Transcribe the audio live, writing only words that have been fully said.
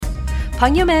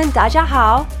朋友们，大家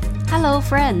好。Hello,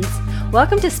 friends.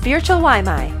 Welcome to Spiritual 外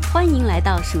卖。欢迎来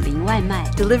到属灵外卖。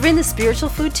Delivering the spiritual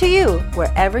food to you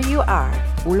wherever you are.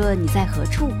 无论你在何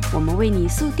处，我们为你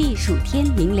速递属天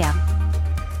灵粮。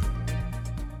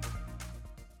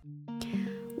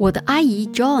我的阿姨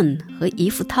John 和姨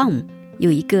父 Tom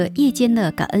有一个夜间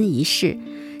的感恩仪式，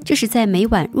这是在每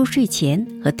晚入睡前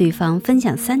和对方分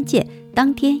享3件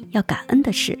当天要感恩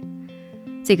的事。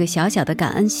这个小小的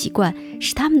感恩习惯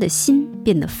使他们的心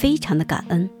变得非常的感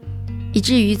恩，以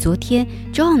至于昨天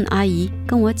John 阿姨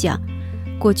跟我讲，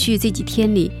过去这几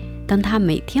天里，当她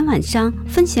每天晚上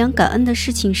分享感恩的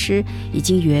事情时，已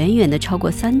经远远的超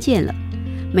过3件了。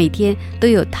每天都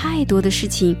有太多的事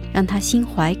情让她心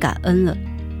怀感恩了。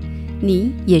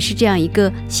你也是这样一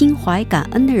个心怀感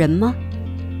恩的人吗？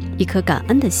一颗感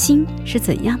恩的心是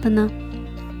怎样的呢？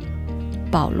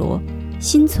保罗，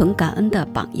心存感恩的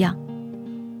榜样。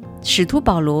使徒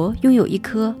保罗拥有一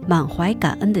颗满怀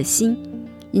感恩的心，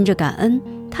因着感恩，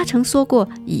他曾说过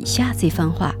以下这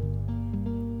番话：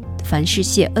凡事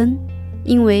谢恩，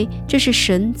因为这是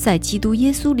神在基督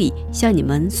耶稣里向你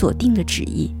们所定的旨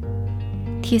意。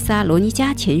帖撒罗尼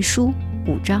迦前书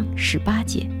5章18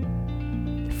节。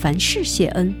凡事谢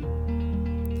恩，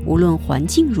无论环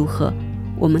境如何，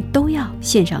我们都要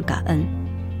献上感恩。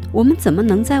我们怎么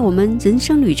能在我们人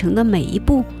生旅程的每一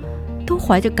步都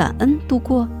怀着感恩度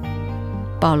过？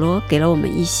保罗给了我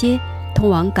们一些通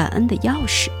往感恩的钥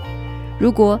匙。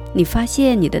如果你发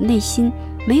现你的内心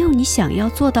没有你想要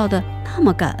做到的那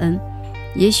么感恩，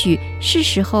也许是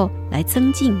时候来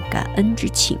增进感恩之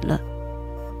情了。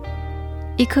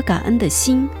一颗感恩的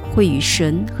心会与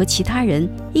神和其他人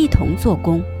一同做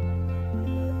工。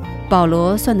保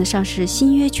罗算得上是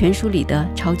新约全书里的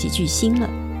超级巨星了。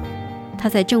他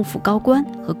在政府高官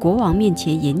和国王面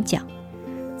前演讲，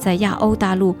在亚欧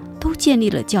大陆都建立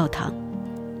了教堂，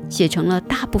写成了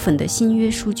大部分的新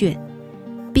约书卷，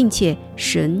并且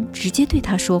神直接对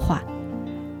他说话。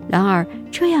然而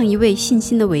这样一位信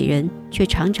心的伟人，却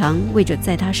常常为着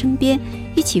在他身边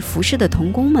一起服侍的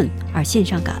同工们而献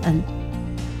上感恩。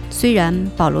虽然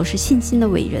保罗是信心的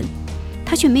伟人，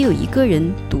他却没有一个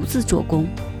人独自做工，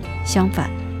相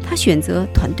反，他选择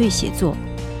团队协作，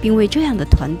并为这样的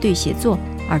团队协作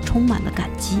而充满了感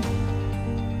激。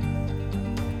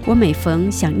我每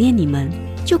逢想念你们，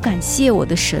就感谢我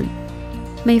的神。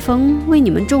每逢为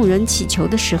你们众人祈求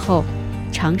的时候，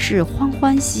常是欢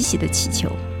欢喜喜的祈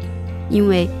求，因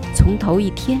为从头一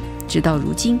天直到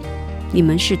如今，你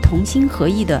们是同心合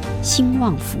意的兴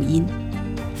旺福音。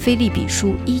腓立比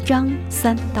书1章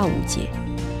3到5节。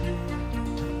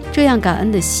这样感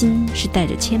恩的心是带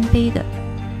着谦卑的，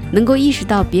能够意识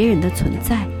到别人的存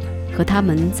在和他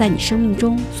们在你生命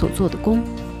中所做的功。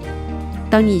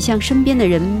当你向身边的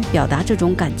人表达这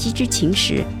种感激之情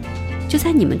时，就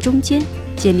在你们中间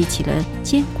建立起了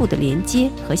坚固的连接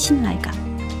和信赖感，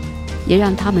也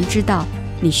让他们知道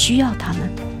你需要他们。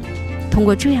通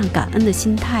过这样感恩的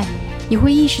心态，你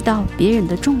会意识到别人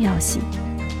的重要性，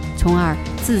从而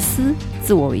自私、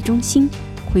自我为中心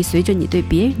会随着你对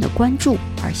别人的关注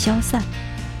而消散。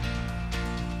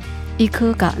一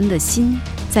颗感恩的心，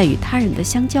在与他人的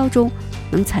相交中，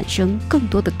能产生更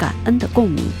多的感恩的共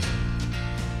鸣。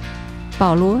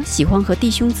保罗喜欢和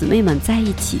弟兄姊妹们在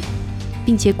一起，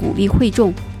并且鼓励会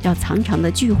众要常常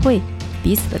的聚会，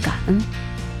彼此的感恩。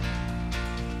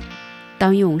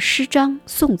当用诗章、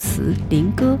颂词、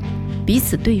灵歌彼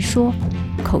此对说，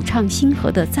口唱心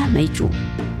和的赞美主。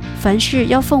凡事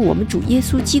要奉我们主耶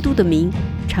稣基督的名，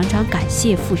常常感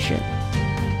谢父神。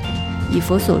以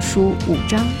弗所书5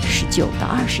章19到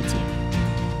20节。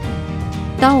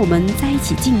当我们在一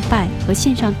起敬拜和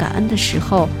献上感恩的时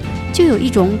候，就有一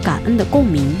种感恩的共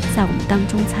鸣在我们当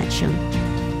中产生。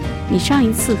你上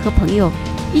一次和朋友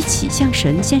一起向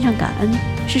神献上感恩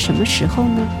是什么时候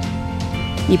呢？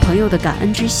你朋友的感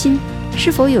恩之心是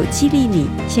否有激励你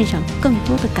献上更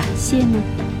多的感谢呢？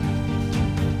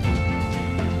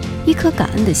一颗感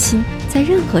恩的心，在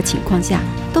任何情况下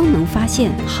都能发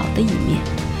现好的一面。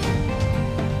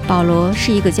保罗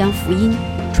是一个将福音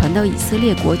传到以色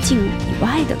列国境以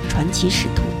外的传奇使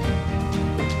徒，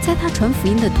在他传福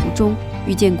音的途中，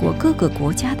遇见过各个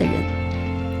国家的人，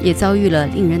也遭遇了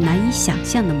令人难以想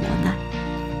象的磨难。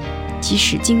即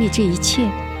使经历这一切，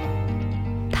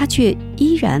他却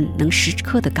依然能时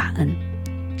刻的感恩，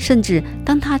甚至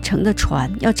当他乘的船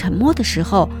要沉没的时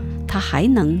候，他还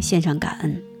能献上感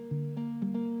恩。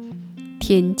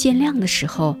天渐亮的时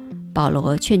候，保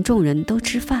罗劝众人都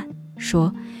吃饭，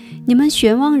说：你们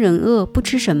悬望忍饿，不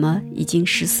吃什么已经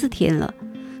14天了，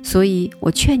所以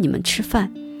我劝你们吃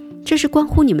饭，这是关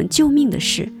乎你们救命的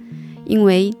事，因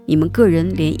为你们个人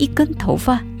连一根头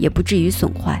发也不至于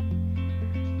损坏。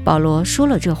保罗说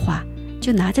了这话，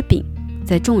就拿着饼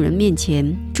在众人面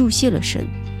前祝谢了神，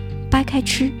掰开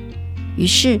吃，于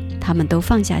是他们都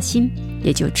放下心，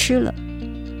也就吃了。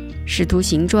使徒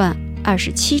行传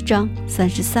27章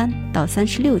33到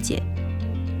36节。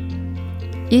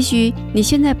也许你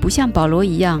现在不像保罗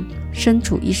一样身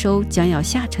处一艘将要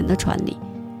下沉的船里，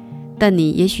但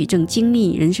你也许正经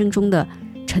历人生中的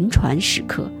沉船时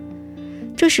刻。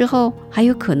这时候还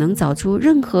有可能找出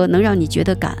任何能让你觉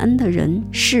得感恩的人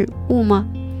事物吗？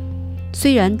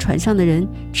虽然船上的人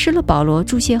吃了保罗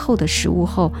祝谢后的食物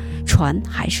后，船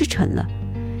还是沉了，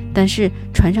但是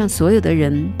船上所有的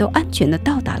人都安全地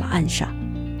到达了岸上。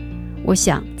我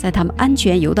想在他们安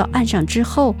全游到岸上之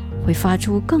后，会发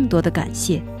出更多的感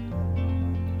谢。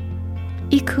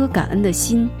一颗感恩的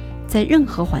心在任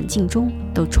何环境中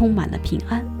都充满了平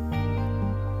安。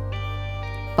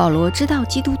保罗知道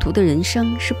基督徒的人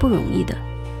生是不容易的，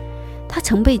他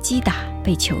曾被击打、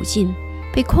被囚禁、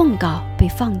被控告、被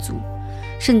放逐，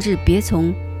甚至别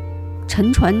从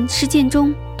沉船事件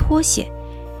中脱险，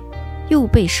又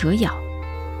被蛇咬。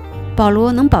保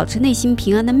罗能保持内心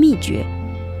平安的秘诀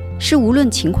是无论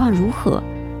情况如何，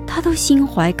他都心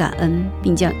怀感恩，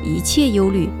并将一切忧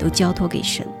虑都交托给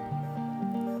神。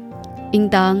应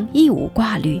当一无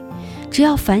挂虑，只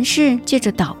要凡事借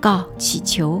着祷告、祈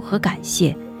求和感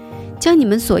谢，将你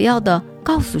们所要的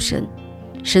告诉神，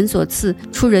神所赐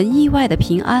出人意外的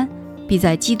平安，必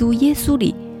在基督耶稣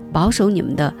里保守你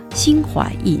们的心怀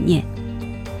意念。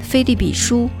腓立比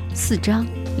书4章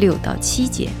6到7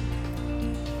节。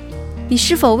你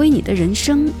是否为你的人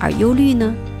生而忧虑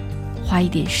呢？花一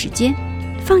点时间，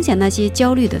放下那些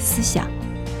焦虑的思想，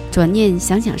转念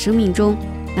想想生命中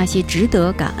那些值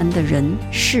得感恩的人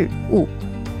事物，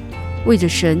为着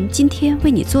神今天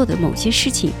为你做的某些事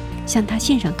情向他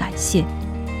献上感谢，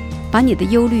把你的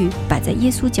忧虑摆在耶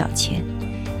稣脚前，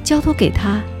交托给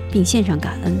他并献上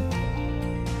感恩，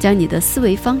将你的思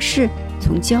维方式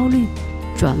从焦虑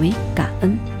转为感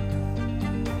恩。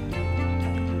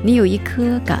你有一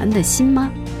颗感恩的心吗？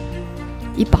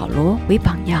以保罗为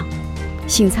榜样，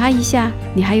省察一下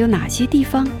你还有哪些地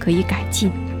方可以改进，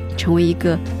成为一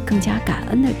个更加感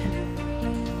恩的人。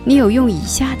你有用以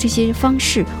下这些方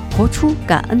式活出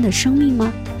感恩的生命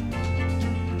吗？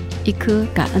一颗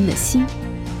感恩的心，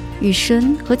与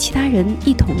神和其他人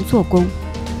一同做工，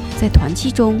在团契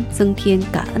中增添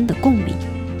感恩的共鸣，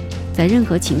在任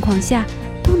何情况下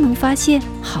都能发现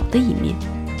好的一面，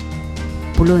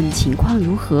不论情况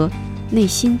如何，内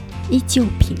心依旧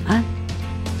平安。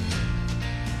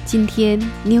今天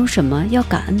你有什么要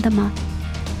感恩的吗？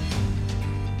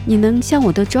你能像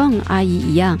我的 John 阿姨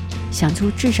一样想出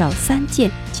至少3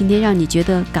件今天让你觉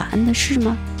得感恩的事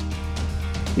吗？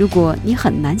如果你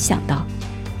很难想到，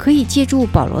可以借助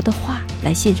保罗的话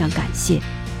来献上感谢。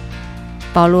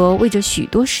保罗为着许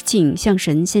多事情向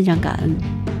神献上感恩，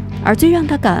而最让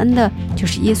他感恩的就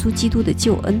是耶稣基督的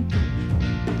救恩。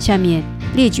下面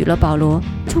列举了保罗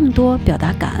众多表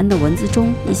达感恩的文字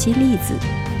中一些例子，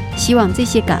希望这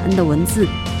些感恩的文字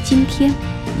今天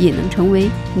也能成为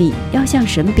你要向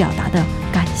神表达的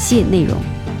感谢内容。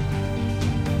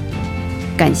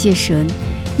感谢神，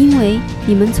因为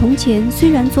你们从前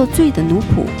虽然做罪的奴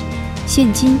仆，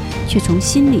现今却从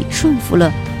心里顺服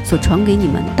了所传给你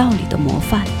们道理的模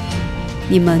范。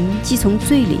你们既从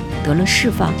罪里得了释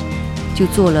放，就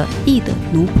做了义的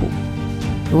奴仆。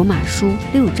罗马书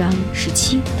6章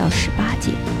17到18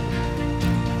节。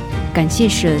感谢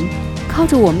神，靠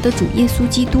着我们的主耶稣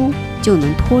基督就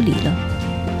能脱离了。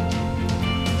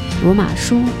罗马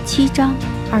书7章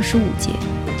25节。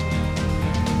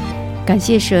感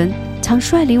谢神常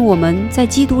率领我们在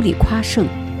基督里夸胜，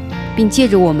并借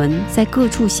着我们在各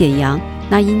处显扬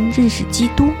那因认识基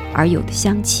督而有的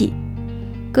香气。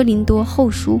哥林多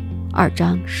后书2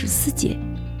章14节。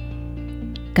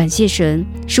感谢神，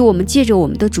使我们借着我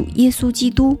们的主耶稣基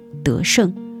督得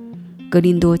胜。哥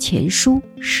林多前书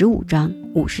15章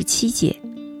57节。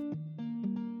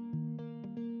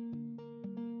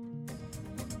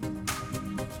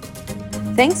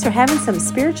Thanks for having some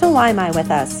spiritual Waimai with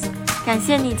us. 感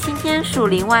谢你今天属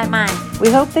灵外卖， We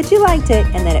hope that you liked it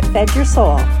and that it fed your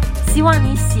soul. 希望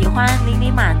你喜欢，灵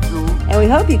里满足， And we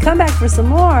hope you come back for some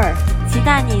more. 期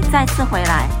待你再次回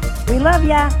来。We love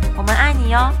ya. 我们爱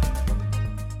你哟。